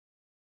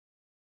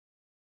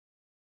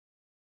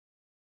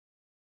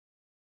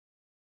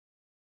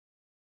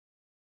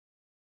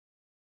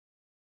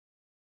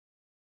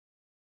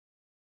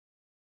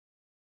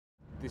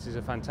This is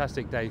a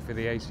fantastic day for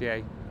the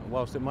ACA.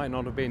 Whilst it might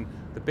not have been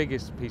the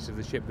biggest piece of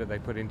the ship that they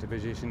put into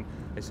position,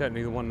 it's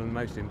certainly the one of the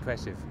most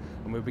impressive.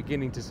 And we're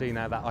beginning to see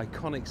now that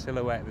iconic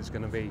silhouette that's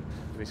going to be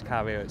this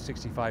carrier at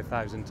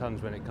 65,000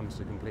 tonnes when it comes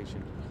to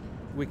completion.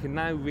 We can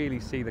now really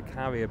see the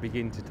carrier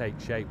begin to take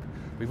shape.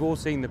 We've all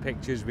seen the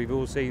pictures, we've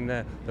all seen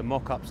the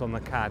mock-ups on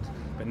the CAD,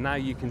 but now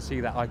you can see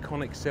that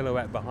iconic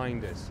silhouette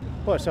behind us.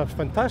 Well, it's a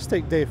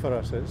fantastic day for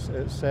us.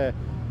 It's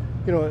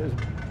you know, it's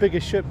the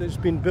biggest ship that's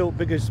been built,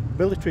 biggest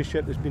military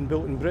ship that's been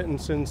built in Britain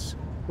since,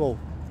 well,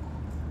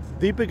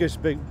 the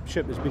biggest big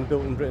ship that's been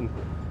built in Britain.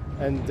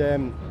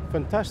 And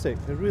fantastic,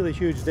 a really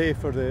huge day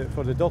for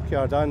the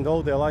dockyard and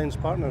all the alliance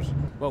partners.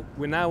 Well,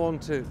 we're now on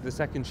to the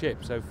second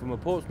ship. So from a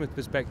Portsmouth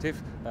perspective,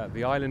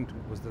 the island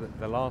was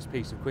the last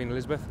piece of Queen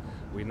Elizabeth.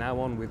 We're now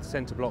on with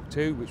Centre Block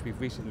 2, which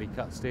we've recently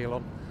cut steel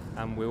on.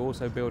 And we're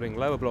also building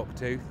Lower Block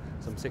 2,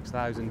 some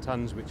 6,000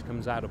 tonnes, which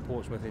comes out of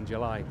Portsmouth in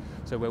July.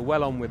 So we're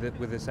well on with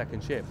the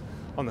second ship.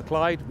 On the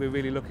Clyde, we're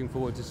really looking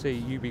forward to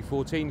see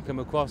UB14 come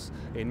across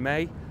in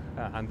May.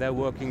 And they're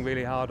working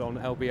really hard on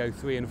LBO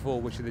 3 and 4,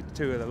 which are the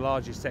two of the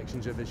largest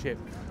sections of the ship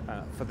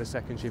for the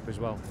second ship as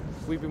well.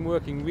 We've been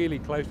working really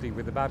closely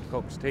with the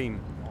Babcock's team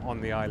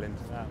on the island.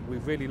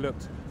 We've really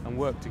looked and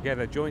worked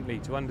together jointly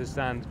to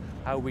understand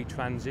how we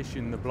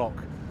transition the block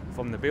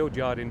from the build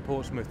yard in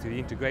Portsmouth to the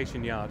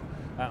integration yard.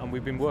 And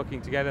we've been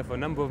working together for a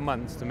number of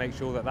months to make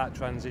sure that that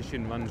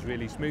transition runs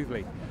really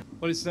smoothly.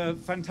 Well, it's a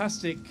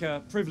fantastic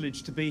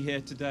privilege to be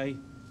here today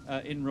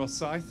in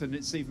Rosyth, and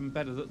it's even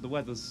better that the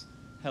weather's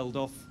held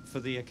off for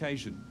the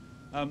occasion.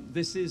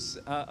 This is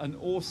an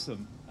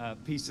awesome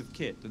piece of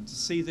kit, and to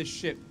see this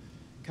ship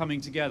coming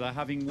together,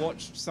 having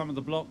watched some of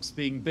the blocks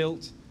being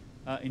built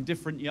in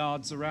different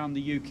yards around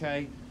the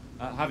UK,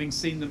 having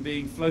seen them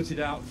being floated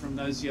out from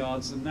those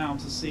yards, and now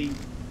to see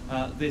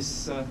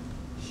this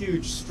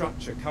huge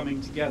structure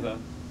coming together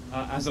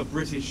as a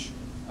British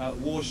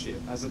warship,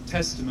 as a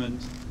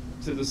testament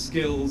to the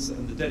skills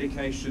and the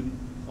dedication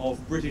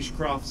of British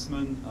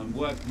craftsmen and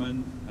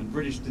workmen and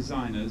British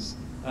designers,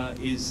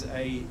 is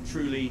a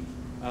truly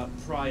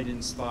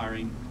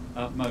pride-inspiring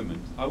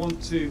moment. I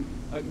want to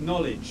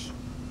acknowledge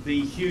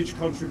the huge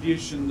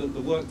contribution that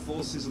the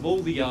workforces of all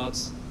the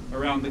yards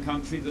around the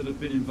country that have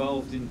been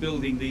involved in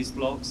building these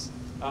blocks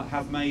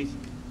have made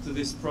to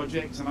this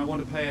project, and I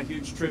want to pay a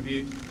huge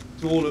tribute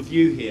to all of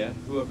you here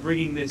who are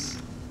bringing this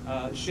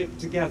ship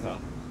together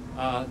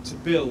to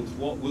build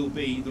what will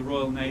be the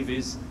Royal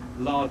Navy's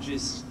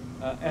largest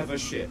ever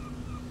ship.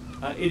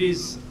 It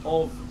is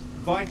of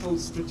vital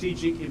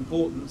strategic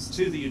importance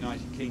to the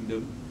United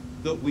Kingdom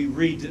that we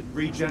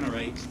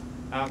regenerate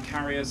our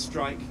carrier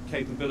strike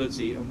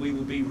capability, and we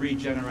will be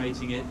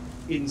regenerating it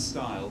in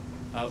style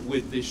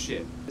with this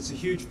ship. It's a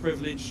huge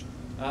privilege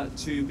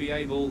to be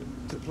able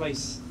to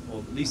place, or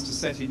at least to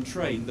set in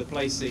train, the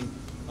placing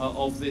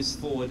of this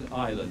forward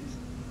island.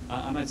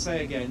 And I'd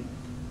say again,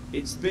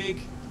 it's big,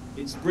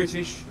 it's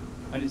British,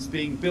 and it's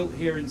being built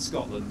here in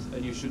Scotland,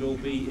 and you should all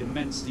be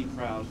immensely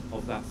proud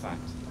of that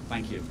fact.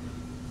 Thank you.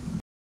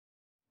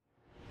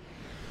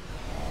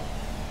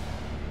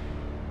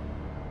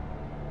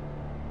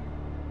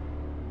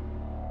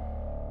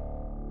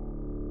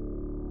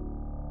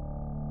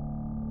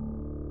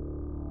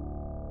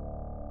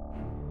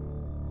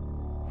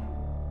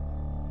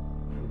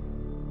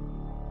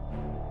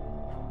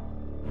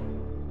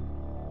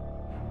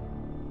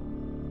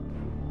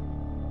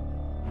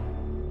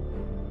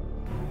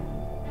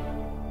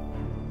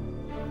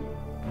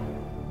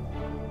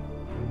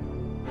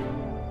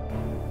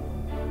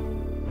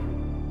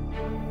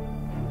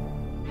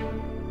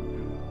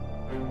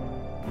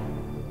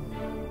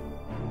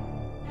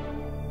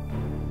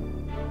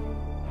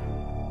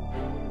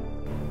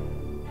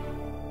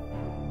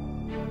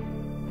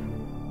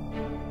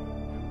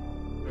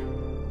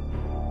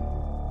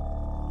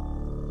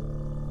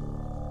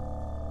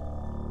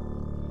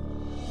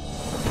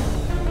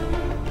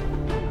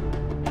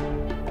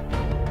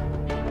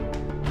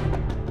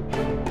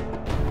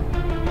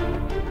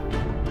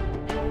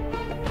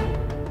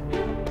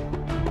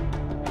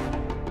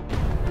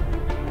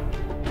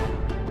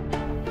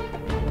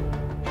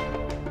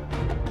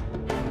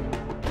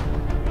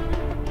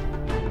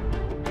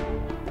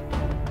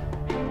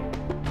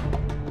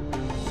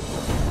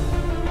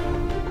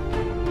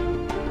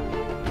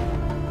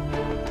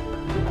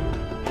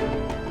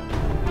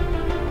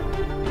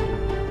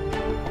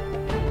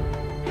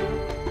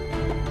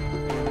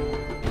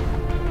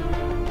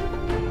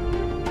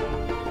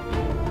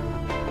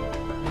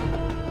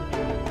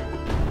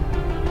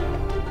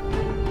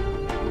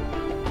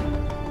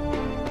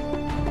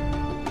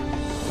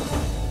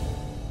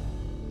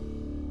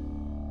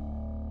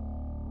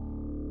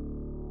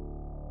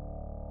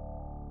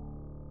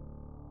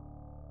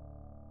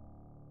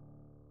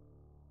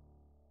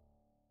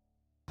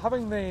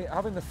 Having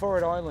the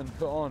forward island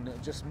put on,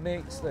 it just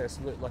makes this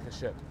look like a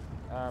ship.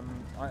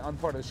 I'm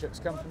part of the ship's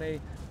company.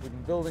 We've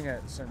been building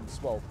it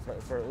since, well,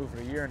 for over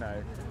a year now.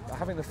 But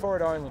having the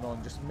forward island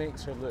on just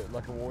makes her look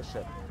like a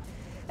warship.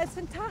 It's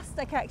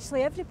fantastic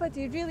actually,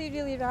 everybody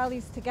really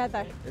rallies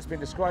together. It's been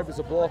described as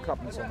a block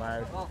up until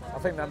now. I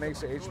think that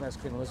makes it HMS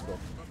Queen Elizabeth.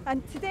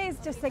 And today is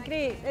just a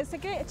great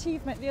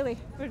achievement really.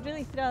 We're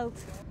really thrilled.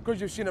 Because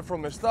you've seen it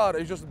from the start,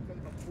 it's just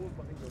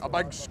a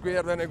big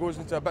square, then it goes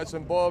into bits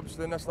and bobs,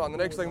 then this, that, and the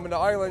next thing when the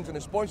islands and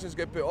the sponges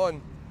get put on,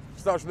 it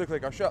starts to look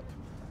like a ship.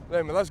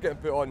 Then when this getting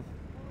put on,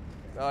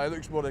 it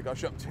looks more like a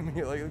ship to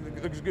me, like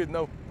it looks good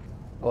now.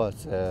 Oh,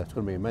 it's going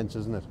to be immense,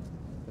 isn't it?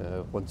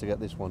 Once you get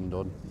this one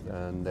done,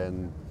 and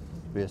then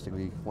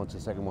basically once the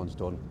second one's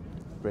done,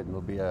 Britain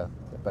will be a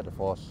better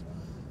force.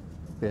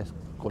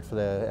 Good for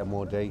the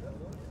MOD,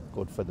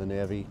 good for the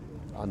Navy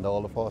and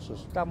all the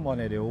forces. I'm one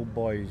of the old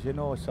boys, you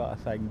know, sort of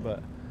thing,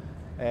 but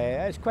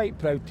it's quite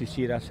proud to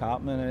see this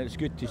happening, and it's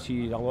good to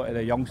see a lot of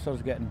the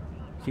youngsters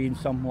seeing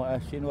something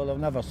like this. You know, they'll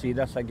never see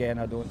this again,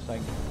 I don't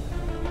think.